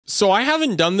So I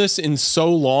haven't done this in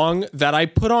so long that I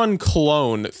put on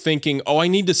cologne thinking, oh, I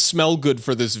need to smell good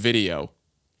for this video.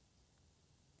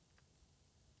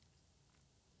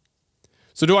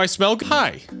 So do I smell good?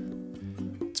 Hi.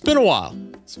 It's been a while.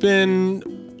 It's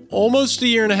been almost a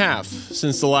year and a half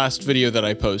since the last video that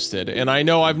I posted. And I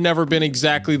know I've never been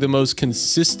exactly the most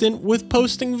consistent with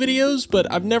posting videos,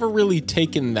 but I've never really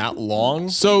taken that long.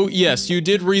 So yes, you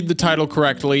did read the title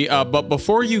correctly, but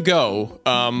before you go,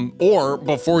 or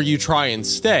before you try and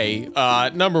stay,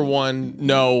 number one,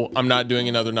 no, I'm not doing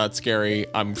another Not Scary.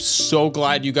 I'm so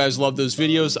glad you guys love those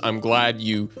videos. I'm glad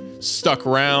you stuck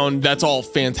around. That's all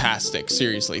fantastic.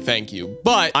 Seriously, thank you.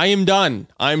 But I am done.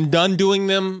 I'm done doing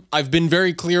them. I've been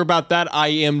very clear about that. I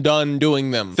am done doing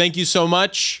them. Thank you so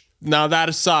much. Now that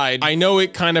aside, I know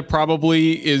it kind of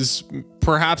probably is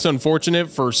perhaps unfortunate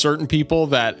for certain people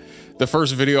that the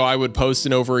first video I would post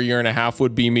in over a year and a half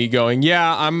would be me going,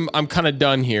 yeah, I'm kind of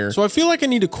done here. So I feel like I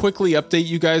need to quickly update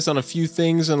you guys on a few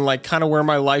things and like kind of where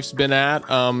my life's been at,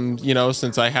 you know,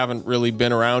 since I haven't really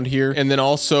been around here. And then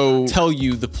also tell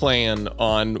you the plan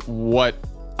on what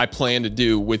I plan to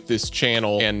do with this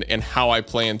channel and how I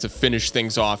plan to finish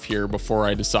things off here before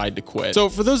I decide to quit. So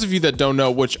for those of you that don't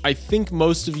know, which I think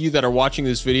most of you that are watching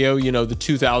this video, you know, the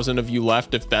 2,000 of you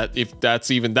left, if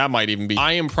that might even be,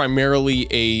 I am primarily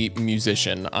a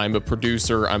musician. I'm a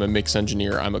producer, I'm a mix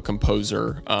engineer, I'm a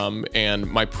composer. And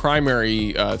my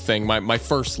primary thing, my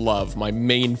first love, my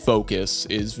main focus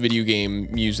is video game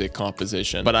music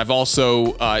composition. But I've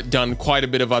also done quite a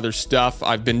bit of other stuff.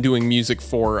 I've been doing music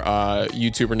for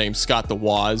YouTuber named Scott the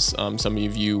Waz. Some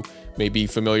of you may be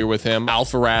familiar with him.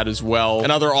 Alpharad as well,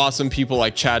 and other awesome people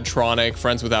like Chad Tronic,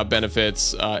 Friends Without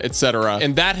Benefits, etc.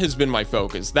 And that has been my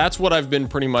focus. That's what I've been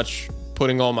pretty much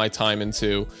putting all my time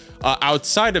into.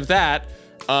 Outside of that,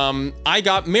 I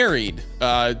got married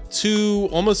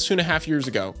almost 2.5 years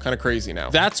ago. Kind of crazy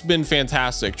now. That's been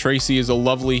fantastic. Tracy is a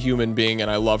lovely human being and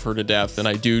I love her to death, and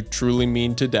I do truly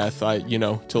mean to death. You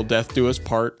know, till death do us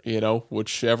part, you know,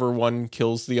 whichever one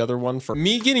kills the other one first.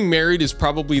 Me getting married is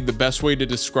probably the best way to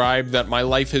describe that my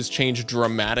life has changed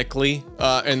dramatically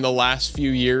in the last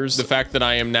few years. The fact that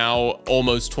I am now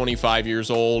almost 25 years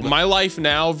old. My life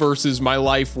now versus my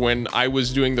life when I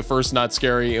was doing the first Not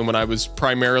Scary and when I was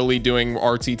primarily doing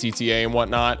RTTTA and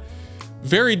whatnot,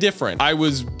 very different. I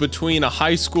was between a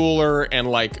high schooler and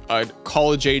like a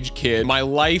college age kid. My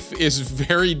life is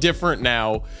very different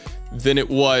now than it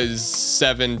was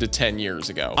 7 to 10 years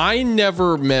ago. I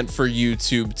never meant for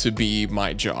YouTube to be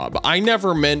my job. I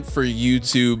never meant for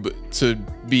YouTube to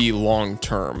be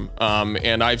long-term,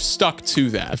 and I've stuck to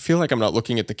that. I feel like I'm not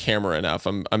looking at the camera enough.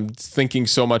 I'm thinking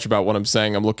so much about what I'm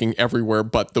saying. I'm looking everywhere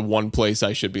but the one place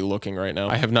I should be looking right now.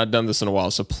 I have not done this in a while,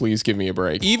 so please give me a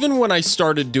break. Even when I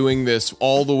started doing this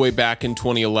all the way back in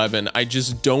 2011, I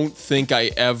just don't think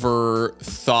I ever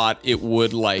thought it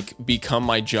would like become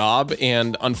my job,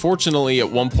 and unfortunately at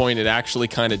one point it actually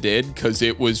kind of did, because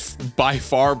it was by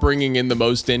far bringing in the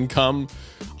most income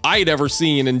I'd ever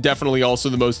seen, and definitely also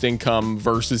the most income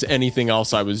versus anything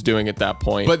else I was doing at that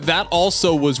point. But that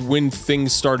also was when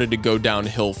things started to go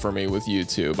downhill for me with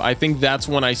YouTube. I think that's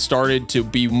when I started to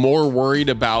be more worried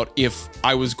about if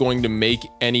I was going to make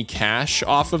any cash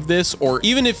off of this, or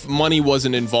even if money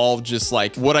wasn't involved, just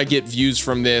like, would I get views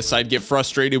from this? I'd get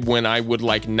frustrated when I would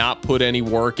like not put any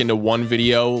work into one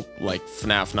video, like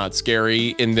FNAF Not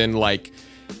Scary, and then like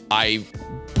I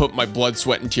put my blood,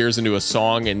 sweat, and tears into a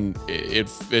song, and it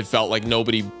felt like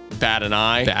nobody bat an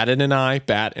eye.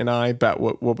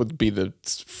 What would be the...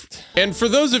 And for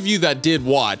those of you that did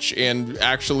watch and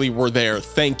actually were there,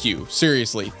 thank you.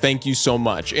 Seriously, thank you so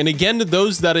much. And again, to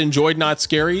those that enjoyed Not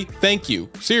Scary, thank you.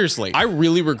 Seriously, I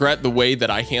really regret the way that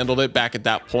I handled it back at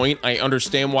that point. I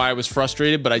understand why I was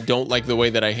frustrated, but I don't like the way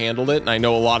that I handled it, and I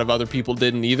know a lot of other people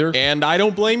didn't either, and I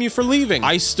don't blame you for leaving.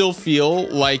 I still feel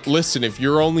like, listen, if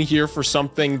you're only here for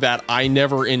something that I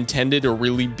never intended to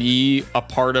really be a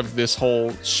part of this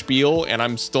whole spiel, and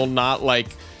I'm still not like,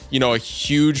 you know,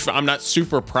 I'm not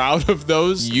super proud of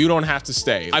those, you don't have to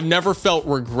stay. I've never felt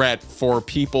regret for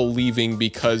people leaving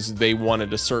because they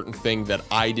wanted a certain thing that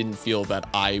I didn't feel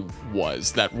that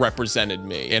that represented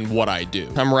me and what I do.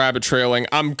 I'm rabbit trailing.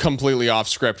 I'm completely off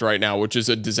script right now, which is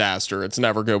a disaster. It's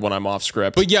never good when I'm off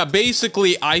script. But yeah,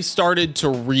 basically I started to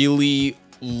really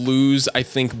lose, I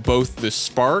think, both the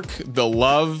spark, the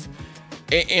love,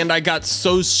 and I got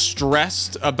so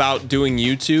stressed about doing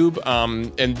YouTube.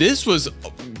 And this was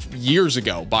years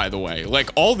ago, by the way.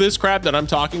 Like, all this crap that I'm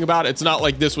talking about, it's not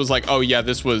like this was like, oh yeah,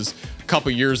 this was a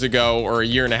couple years ago or a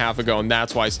year and a half ago, and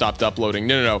that's why I stopped uploading.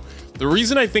 No. The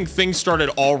reason I think things started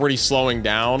already slowing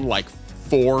down like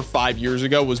 4-5 years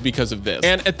ago was because of this.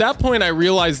 And at that point, I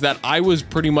realized that I was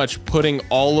pretty much putting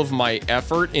all of my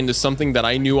effort into something that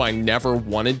I knew I never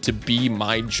wanted to be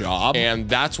my job. And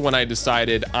that's when I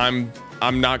decided I'm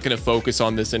not going to focus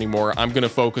on this anymore. I'm going to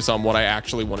focus on what I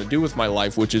actually want to do with my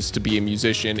life, which is to be a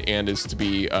musician and is to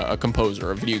be a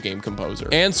composer, a video game composer.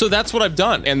 And so that's what I've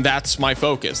done. And that's my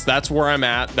focus. That's where I'm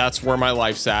at. That's where my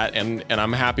life's at. And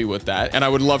I'm happy with that. And I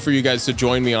would love for you guys to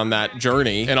join me on that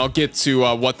journey. And I'll get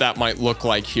to what that might look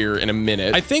like here in a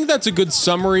minute. I think that's a good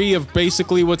summary of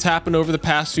basically what's happened over the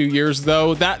past few years,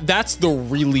 though. That's the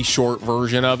really short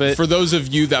version of it. For those of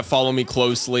you that follow me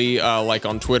closely, like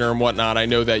on Twitter and whatnot, I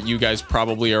know that you guys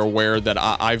probably are aware that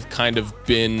I've kind of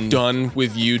been done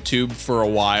with YouTube for a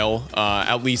while,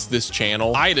 at least this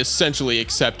channel. I had essentially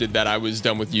accepted that I was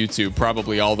done with YouTube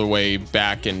probably all the way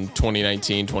back in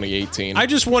 2019, 2018. I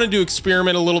just wanted to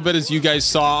experiment a little bit, as you guys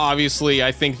saw. Obviously,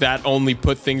 I think that only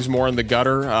put things more in the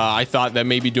gutter. I thought that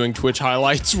maybe doing Twitch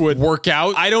highlights would work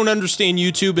out. I don't understand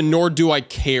YouTube, and nor do I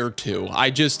care to. I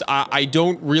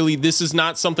don't really, this is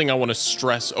not something I want to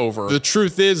stress over. The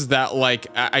truth is that, like,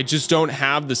 I just don't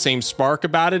have the same spark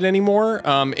about it anymore,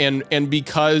 and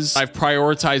because I've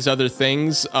prioritized other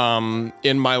things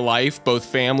in my life, both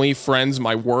family, friends,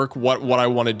 my work, what I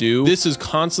want to do, this has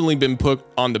constantly been put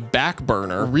on the back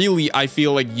burner. Really, I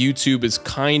feel like YouTube is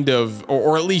kind of,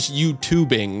 or at least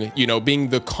YouTubing, you know, being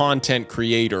the content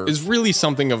creator, is really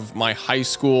something of my high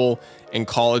school and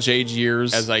college age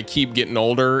years. As I keep getting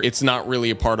older, it's not really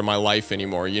a part of my life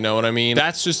anymore. You know what I mean?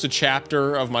 That's just a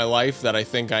chapter of my life that I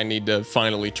think I need to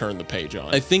finally turn the page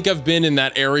on. I think I've been in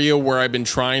that area where I've been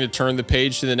trying to turn the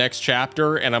page to the next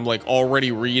chapter, and I'm like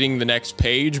already reading the next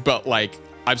page, but like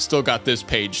I've still got this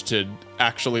page to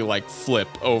actually like flip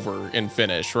over and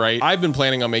finish, right? I've been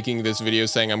planning on making this video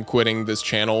saying I'm quitting this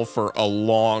channel for a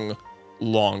long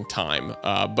time,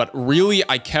 but really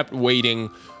I kept waiting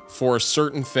for a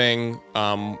certain thing,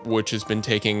 which has been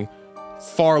taking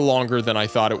far longer than I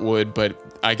thought it would,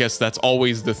 but I guess that's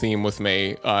always the theme with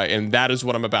me, and that is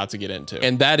what I'm about to get into.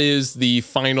 And that is the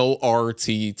final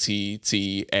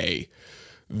RTTTA,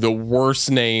 the worst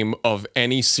name of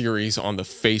any series on the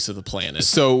face of the planet.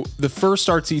 So the first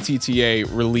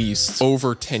RTTTA released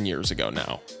over 10 years ago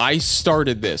now. I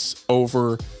started this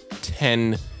over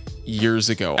 10 years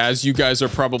ago. As you guys are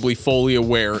probably fully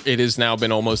aware, it has now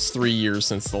been almost 3 years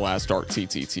since the last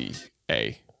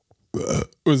RTTTA.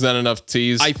 Was that enough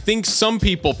tease? I think some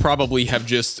people probably have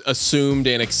just assumed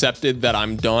and accepted that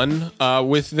I'm done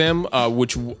with them,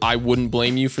 which I wouldn't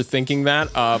blame you for thinking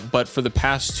that. But for the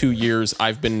past 2 years,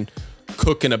 I've been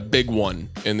cooking a big one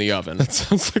in the oven. That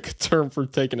sounds like a term for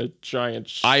taking a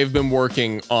giant I have been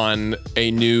working on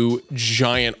a new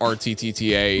giant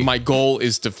RTTTA. My goal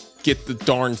is to get the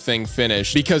darn thing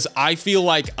finished, because I feel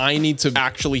like I need to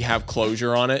actually have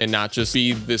closure on it and not just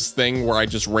be this thing where I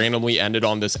just randomly ended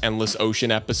on this Endless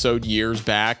Ocean episode years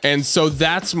back. And so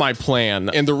that's my plan.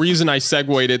 And the reason I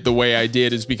segued it the way I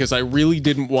did is because I really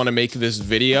didn't want to make this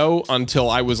video until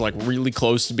I was like really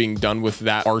close to being done with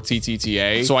that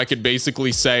RTTTA. So I could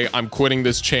basically say I'm quitting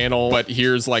this channel, but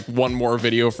here's like one more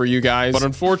video for you guys. But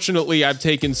unfortunately, I've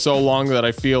taken so long that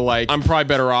I feel like I'm probably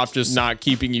better off just not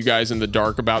keeping you guys in the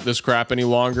dark about this crap any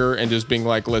longer and just being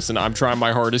like, listen, I'm trying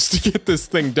my hardest to get this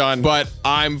thing done, but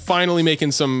I'm finally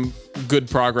making some good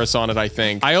progress on it, I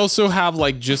think. I also have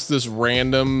like just this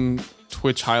random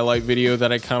Twitch highlight video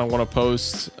that I kind of want to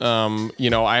post. You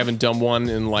know, I haven't done one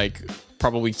in like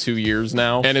probably 2 years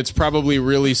now, and it's probably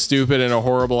really stupid and a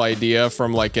horrible idea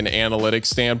from like an analytics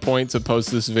standpoint to post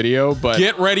this video, but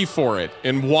get ready for it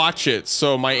and watch it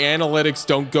so my analytics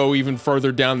don't go even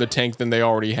further down the tank than they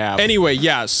already have. Anyway,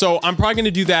 yeah, so I'm probably gonna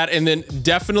do that, and then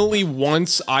definitely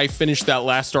once I finish that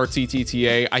last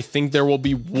RTTTA, I think there will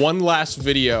be one last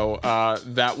video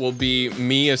that will be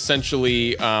me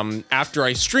essentially after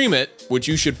I stream it, which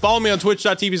you should follow me on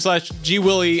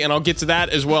twitch.tv/gwilly, and I'll get to that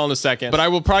as well in a second. But I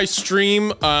will probably stream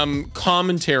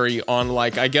commentary on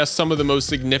like, I guess, some of the most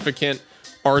significant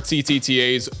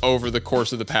RTTTAs over the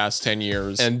course of the past 10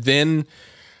 years. And then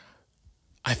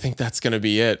I think that's going to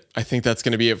be it. I think that's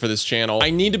going to be it for this channel. I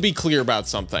need to be clear about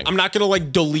something. I'm not going to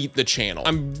like delete the channel.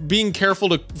 I'm being careful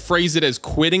to phrase it as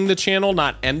quitting the channel,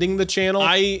 not ending the channel.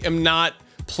 I am not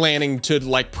planning to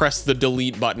like press the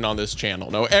delete button on this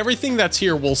channel. No, everything that's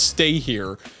here will stay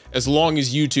here as long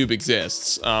as YouTube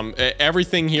exists.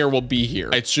 Everything here will be here.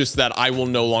 It's just that I will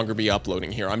no longer be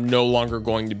uploading here. I'm no longer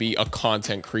going to be a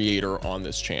content creator on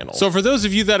this channel. So for those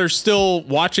of you that are still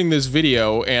watching this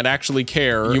video and actually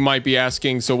care, you might be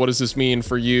asking, so what does this mean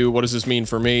for you? What does this mean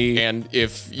for me? And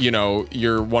if, you know,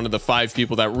 you're one of the 5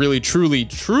 people that really,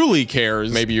 truly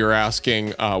cares, maybe you're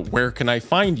asking, where can I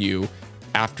find you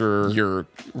after your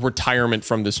retirement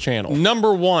from this channel.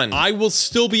 Number one, I will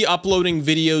still be uploading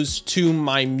videos to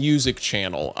my music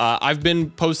channel. I've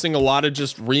been posting a lot of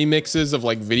just remixes of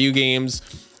like video games.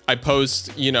 I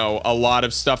post, you know, a lot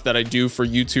of stuff that I do for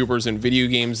YouTubers and video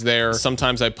games there.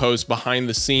 Sometimes I post behind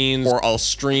the scenes, or I'll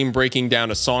stream breaking down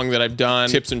a song that I've done,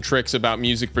 tips and tricks about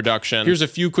music production. Here's a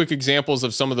few quick examples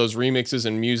of some of those remixes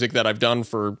and music that I've done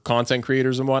for content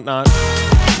creators and whatnot.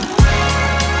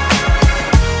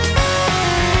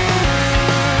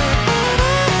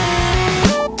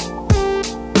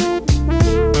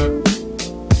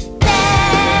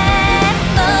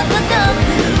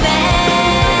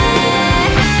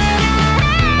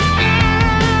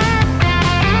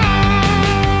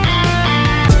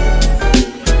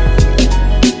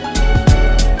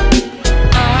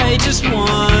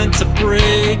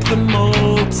 The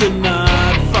mold to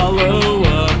not follow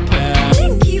a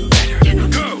path. You better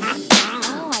go.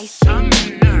 Oh, I see.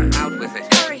 Out with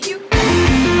it.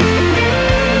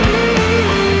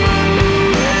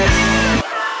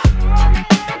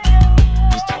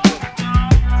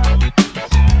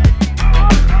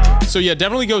 So yeah,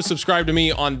 definitely go subscribe to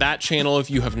me on that channel if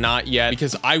you have not yet,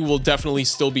 because I will definitely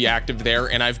still be active there,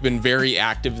 and I've been very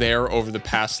active there over the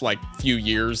past like few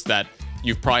years that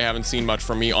you probably haven't seen much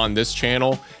from me on this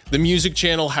channel. The music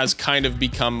channel has kind of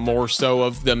become more so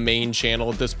of the main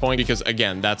channel at this point, because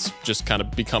again, that's just kind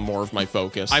of become more of my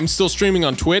focus. I'm still streaming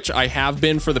on Twitch. I have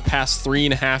been for the past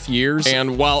 3.5 years.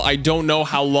 And while I don't know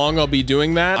how long I'll be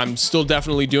doing that, I'm still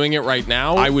definitely doing it right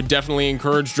now. I would definitely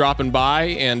encourage dropping by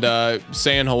and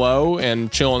saying hello and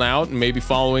chilling out and maybe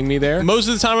following me there. Most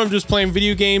of the time I'm just playing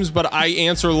video games, but I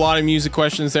answer a lot of music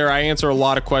questions there. I answer a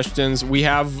lot of questions. We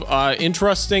have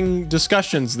interesting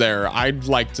discussions there, I'd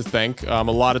like to think. A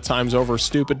lot of times over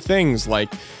stupid things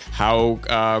like how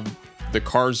the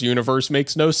Cars universe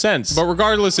makes no sense. But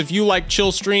regardless, if you like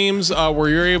chill streams where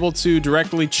you're able to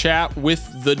directly chat with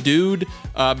the dude,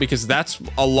 because that's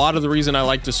a lot of the reason I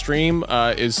like to stream,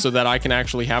 is so that I can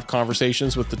actually have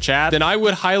conversations with the chat, then I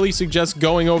would highly suggest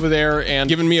going over there and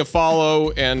giving me a follow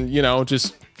and, you know,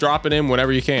 just drop it in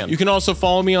whenever you can. You can also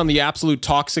follow me on the Absolute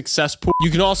Toxic Cesspool. You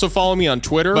can also follow me on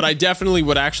Twitter, but I definitely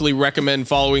would actually recommend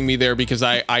following me there because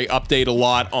I update a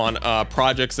lot on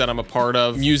projects that I'm a part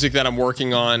of, music that I'm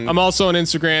working on. I'm also on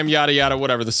Instagram, yada, yada,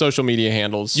 whatever, the social media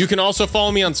handles. You can also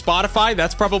follow me on Spotify.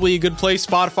 That's probably a good place,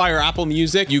 Spotify or Apple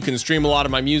Music. You can stream a lot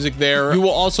of my music there. You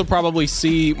will also probably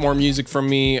see more music from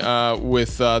me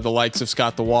with the likes of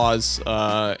Scott the Waz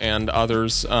and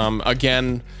others.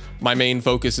 Again, my main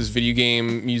focus is video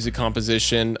game music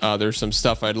composition. There's some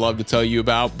stuff I'd love to tell you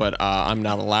about, but I'm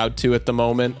not allowed to at the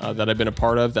moment that I've been a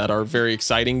part of that are very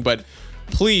exciting. But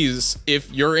please, if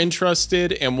you're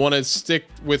interested and want to stick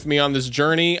with me on this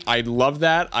journey, I'd love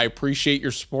that. I appreciate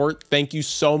your support. Thank you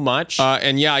so much.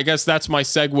 And yeah, I guess that's my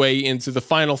segue into the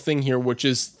final thing here, which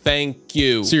is thank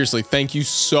you. Seriously, thank you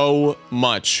so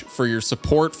much for your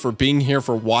support, for being here,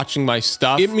 for watching my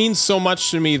stuff. It means so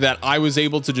much to me that I was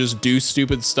able to just do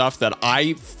stupid stuff that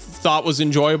I thought was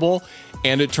enjoyable,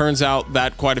 and it turns out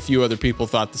that quite a few other people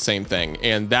thought the same thing,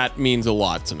 and that means a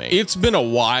lot to me. It's been a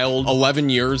wild 11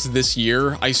 years this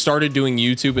year. I started doing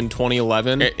YouTube in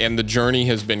 2011, and the journey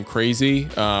has been crazy.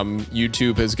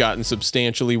 YouTube has gotten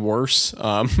substantially worse,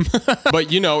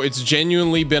 but you know, it's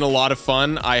genuinely been a lot of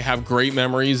fun. I have great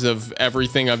memories of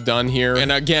everything I've done here,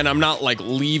 and again, I'm not like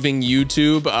leaving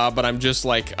YouTube, but I'm just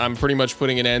like, I'm pretty much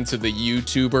putting an end to the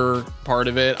YouTuber part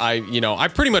of it. I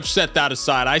pretty much set that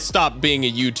aside. I stopped being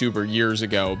a YouTuber years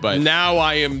ago, but now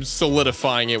I am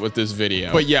solidifying it with this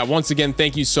video. But yeah, once again,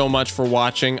 thank you so much for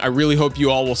watching. I really hope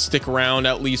you all will stick around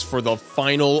at least for the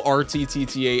final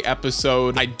RTTTA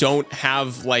episode. I don't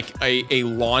have like a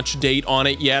launch date on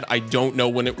it yet. I don't know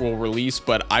when it will release,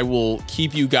 but I will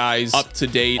keep you guys up to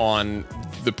date on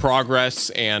the progress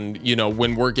and, you know,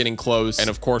 when we're getting close, and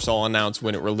of course I'll announce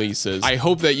when it releases. I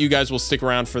hope that you guys will stick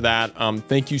around for that.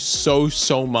 Thank you so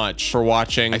much for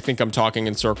watching. I think I'm talking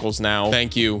in circles now.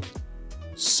 Thank you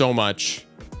so much.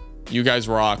 You guys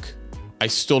rock. I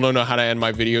still don't know how to end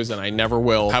my videos, and I never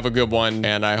will. Have a good one,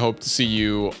 and I hope to see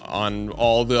you on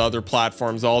all the other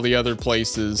platforms, all the other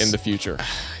places in the future.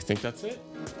 I think that's it.